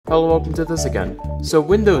Hello, welcome to this again. So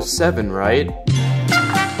Windows 7, right?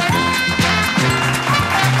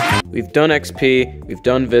 We've done XP, we've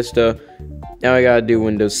done Vista, now I gotta do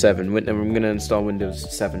Windows 7. I'm gonna install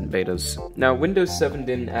Windows 7 betas. Now, Windows 7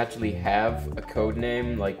 didn't actually have a code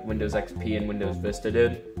name like Windows XP and Windows Vista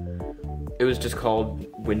did. It was just called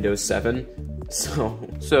Windows 7.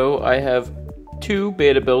 So I have two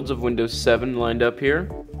beta builds of Windows 7 lined up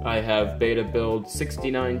here. I have beta build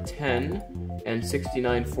 6910 and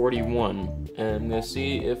 6941, and I'm gonna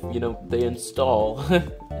see if, they install.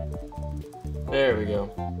 There we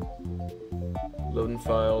go. Loading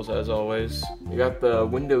files as always. We got the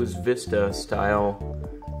Windows Vista style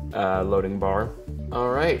loading bar.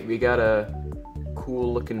 Alright, we got a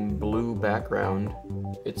cool looking blue background.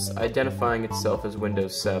 It's identifying itself as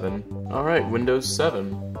Windows 7. Alright, Windows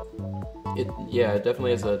 7. It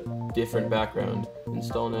definitely has a different background.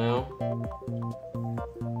 Install now.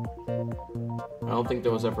 I don't think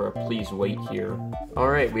there was ever a please wait here.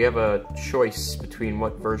 Alright, we have a choice between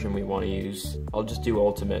what version we want to use. I'll just do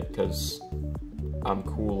Ultimate, because I'm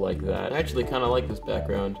cool like that. I actually kind of like this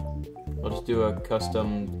background. I'll just do a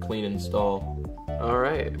custom clean install.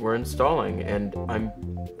 Alright, we're installing, and I'm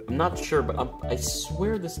not sure, but I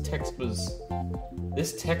swear this text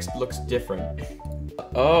looks different.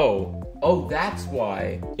 Oh, that's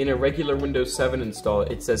why. In a regular Windows 7 install,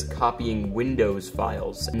 it says copying Windows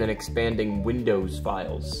files, and then expanding Windows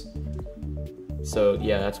files. So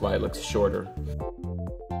yeah, that's why it looks shorter.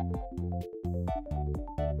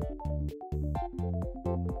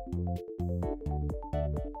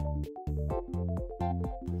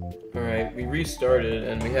 Alright, we restarted,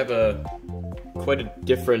 and we have quite a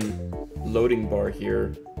different loading bar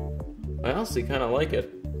here. I honestly kind of like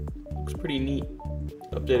it. Looks pretty neat.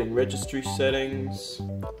 Updating registry settings.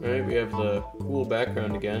 Alright, we have the cool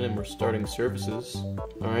background again, and we're starting services.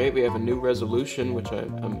 Alright, we have a new resolution, which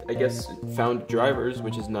I guess found drivers,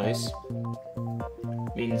 which is nice.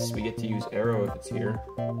 Means we get to use Arrow if it's here.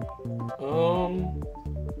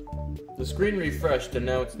 The screen refreshed, and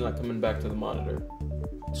now it's not coming back to the monitor.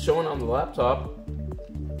 It's showing on the laptop.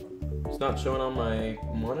 It's not showing on my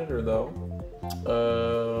monitor, though.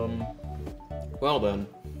 Well then.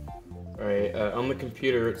 Alright, on the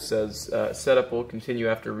computer it says, setup will continue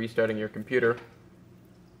after restarting your computer.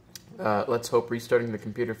 Let's hope restarting the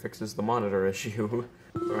computer fixes the monitor issue.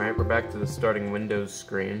 Alright, we're back to the starting Windows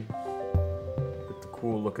screen. With the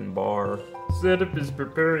cool looking bar. Setup is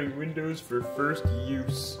preparing Windows for first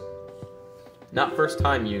use. Not first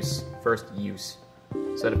time use, first use.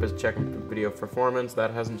 Setup is checking video performance,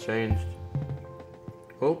 that hasn't changed.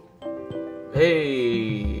 Oh.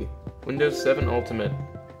 Hey! Windows 7 Ultimate.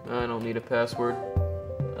 I don't need a password.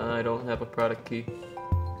 I don't have a product key.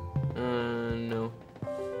 No.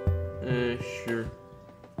 Sure.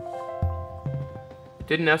 It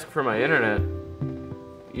didn't ask for my internet.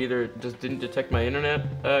 Either it just didn't detect my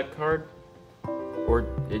internet card, or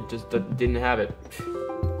it just didn't have it.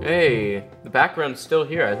 Hey, the background's still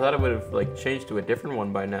here. I thought it would have changed to a different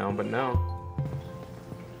one by now, but no.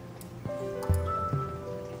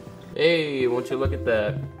 Hey, won't you look at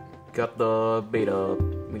that? Got the beta.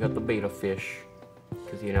 We got the beta fish,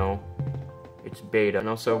 because it's beta. And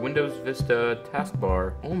also Windows Vista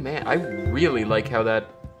taskbar. Oh man, I really like how that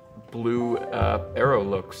blue arrow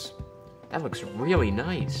looks. That looks really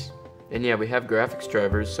nice. And yeah, we have graphics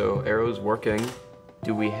drivers, so Arrow's working.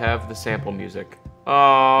 Do we have the sample music?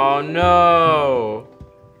 Oh no!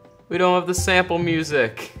 We don't have the sample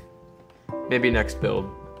music. Maybe next build.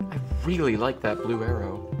 I really like that blue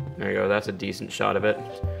arrow. There you go, that's a decent shot of it.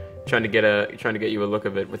 Trying to get you a look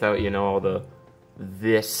of it without all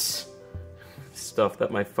this stuff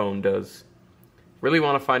that my phone does. Really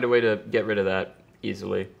want to find a way to get rid of that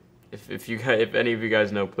easily. If any of you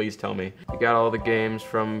guys know, please tell me. We got all the games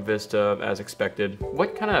from Vista as expected.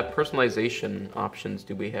 What kind of personalization options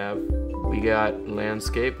do we have? We got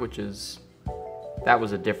landscape, that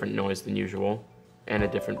was a different noise than usual, and a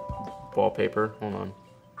different wallpaper. Hold on.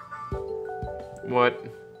 What?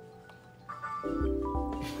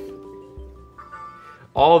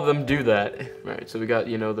 All of them do that. Right, so we got,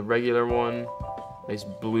 the regular one. Nice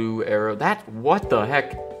blue arrow. What the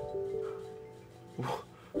heck?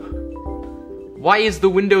 Why is the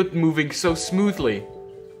window moving so smoothly?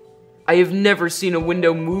 I have never seen a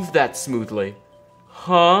window move that smoothly.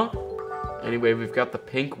 Huh? Anyway, we've got the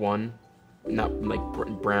pink one. Not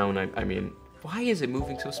brown, I mean. Why is it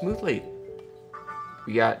moving so smoothly?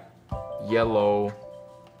 We got yellow.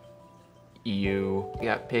 EU. We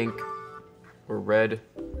got pink. Or red.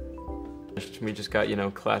 We just got,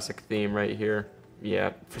 classic theme right here.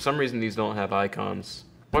 Yeah, for some reason these don't have icons.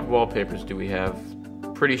 What wallpapers do we have?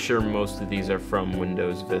 pretty sure most of these are from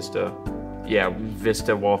Windows Vista. Yeah,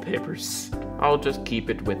 Vista wallpapers. I'll just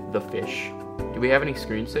keep it with the fish. Do we have any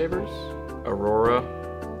screensavers? Aurora.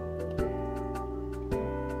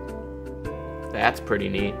 That's pretty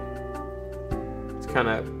neat.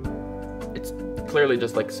 It's clearly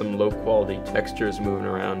just like some low quality textures moving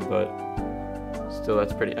around, but still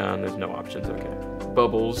that's pretty, there's no options, okay.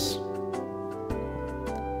 Bubbles.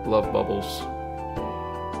 Love bubbles.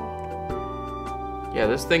 Yeah,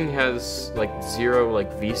 this thing has like zero like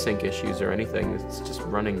VSync issues or anything. It's just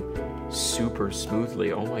running super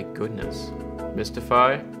smoothly. Oh my goodness.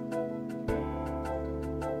 Mystify.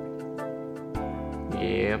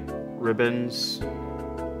 Yeah. Ribbons.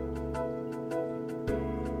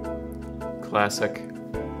 Classic.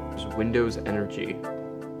 There's Windows Energy.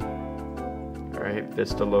 Alright,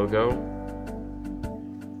 Vista logo.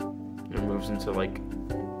 It moves into like...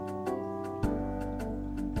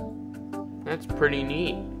 That's pretty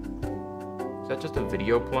neat. Is that just a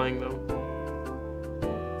video playing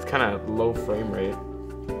though? It's kind of low frame rate.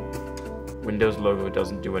 Windows logo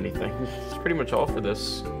doesn't do anything. It's pretty much all for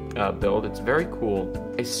this build. It's very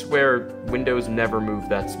cool. I swear Windows never moved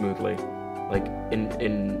that smoothly. Like in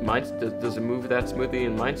does it move that smoothly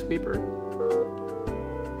in Minesweeper?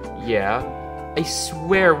 Yeah. I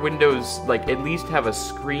swear Windows like at least have a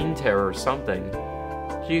screen tear or something.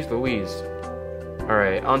 Jeez Louise.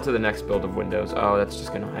 Alright, on to the next build of Windows. Oh, that's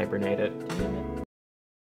just gonna hibernate it.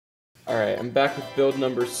 Alright, I'm back with build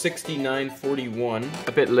number 6941.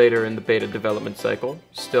 A bit later in the beta development cycle.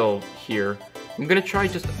 Still here. I'm gonna try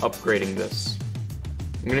just upgrading this.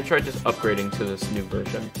 I'm gonna try just upgrading to this new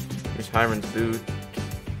version. Here's Hiron's boot.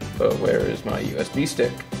 But where is my USB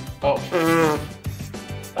stick? Oh.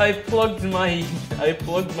 I plugged my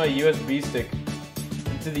USB stick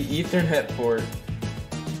into the Ethernet port.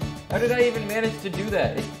 How did I even manage to do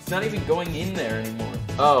that? It's not even going in there anymore.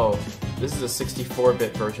 Oh, this is a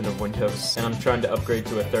 64-bit version of Windows, and I'm trying to upgrade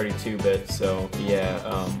to a 32-bit, so yeah,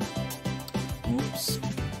 oops.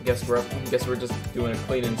 Guess we're just doing a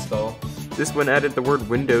clean install. This one added the word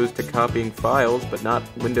Windows to copying files, but not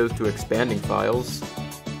Windows to expanding files.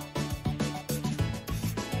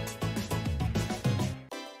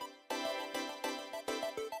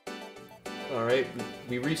 Alright,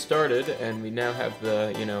 we restarted, and we now have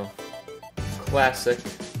the, you know, classic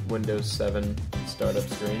Windows 7 startup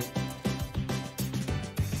screen.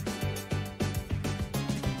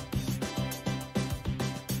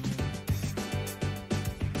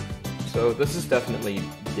 So this is definitely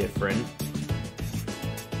different.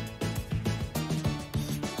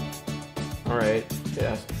 Alright, it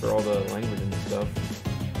asked for all the language and stuff,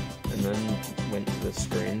 and then went to this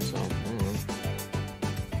screen, so I don't know.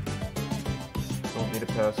 Don't need a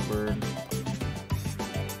password.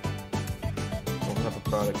 Don't have a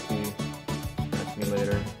product key. Ask me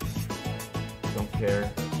later. Don't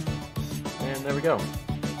care. And there we go.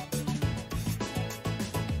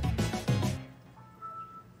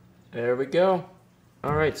 There we go.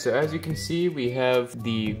 Alright, so as you can see, we have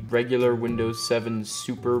the regular Windows 7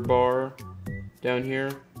 super bar down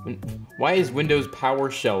here. Why is Windows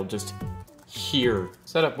PowerShell just here?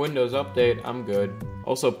 Set up Windows Update, I'm good.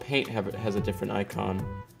 Also, Paint has a different icon.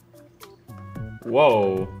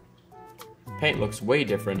 Whoa. Paint looks way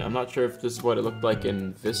different. I'm not sure if this is what it looked like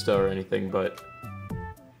in Vista or anything, but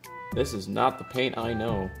this is not the Paint I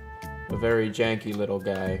know. A very janky little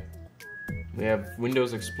guy. We have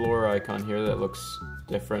Windows Explorer icon here that looks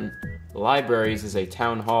different. The libraries is a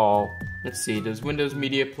town hall. Let's see, does Windows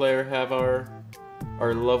Media Player have our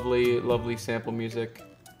lovely sample music?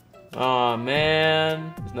 Aw,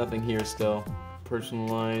 man. There's nothing here still.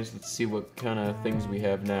 Personalized. Let's see what kind of things we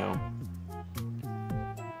have now.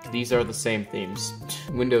 These are the same themes.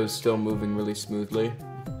 Windows still moving really smoothly.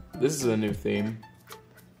 This is a new theme.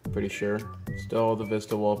 Pretty sure. Still all the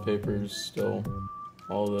Vista wallpapers, still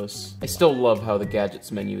all this. I still love how the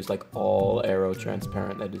gadgets menu is like all arrow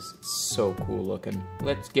transparent. That is so cool looking.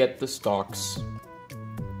 Let's get the stocks.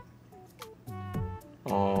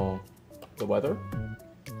 Oh, the weather?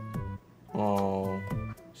 Oh,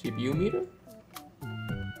 CPU meter?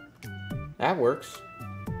 That works.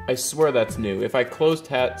 I swear that's new. If I close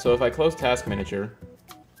Task Manager,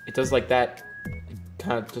 it does like that. It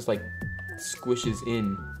kind of just like squishes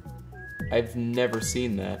in. I've never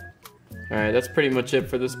seen that. Alright, that's pretty much it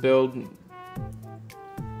for this build. And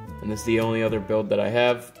this is the only other build that I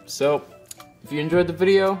have. So, if you enjoyed the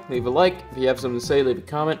video, leave a like. If you have something to say, leave a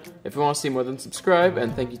comment. If you want to see more, then subscribe.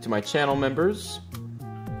 And thank you to my channel members: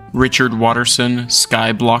 Richard Watterson,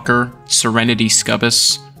 Skyblocker, Serenity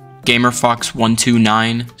Scubbus,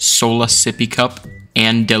 GamerFox129, Sola Sippy Cup,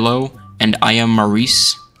 Ann Dillo, and I am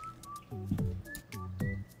Maurice.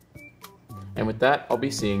 And with that, I'll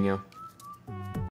be seeing you.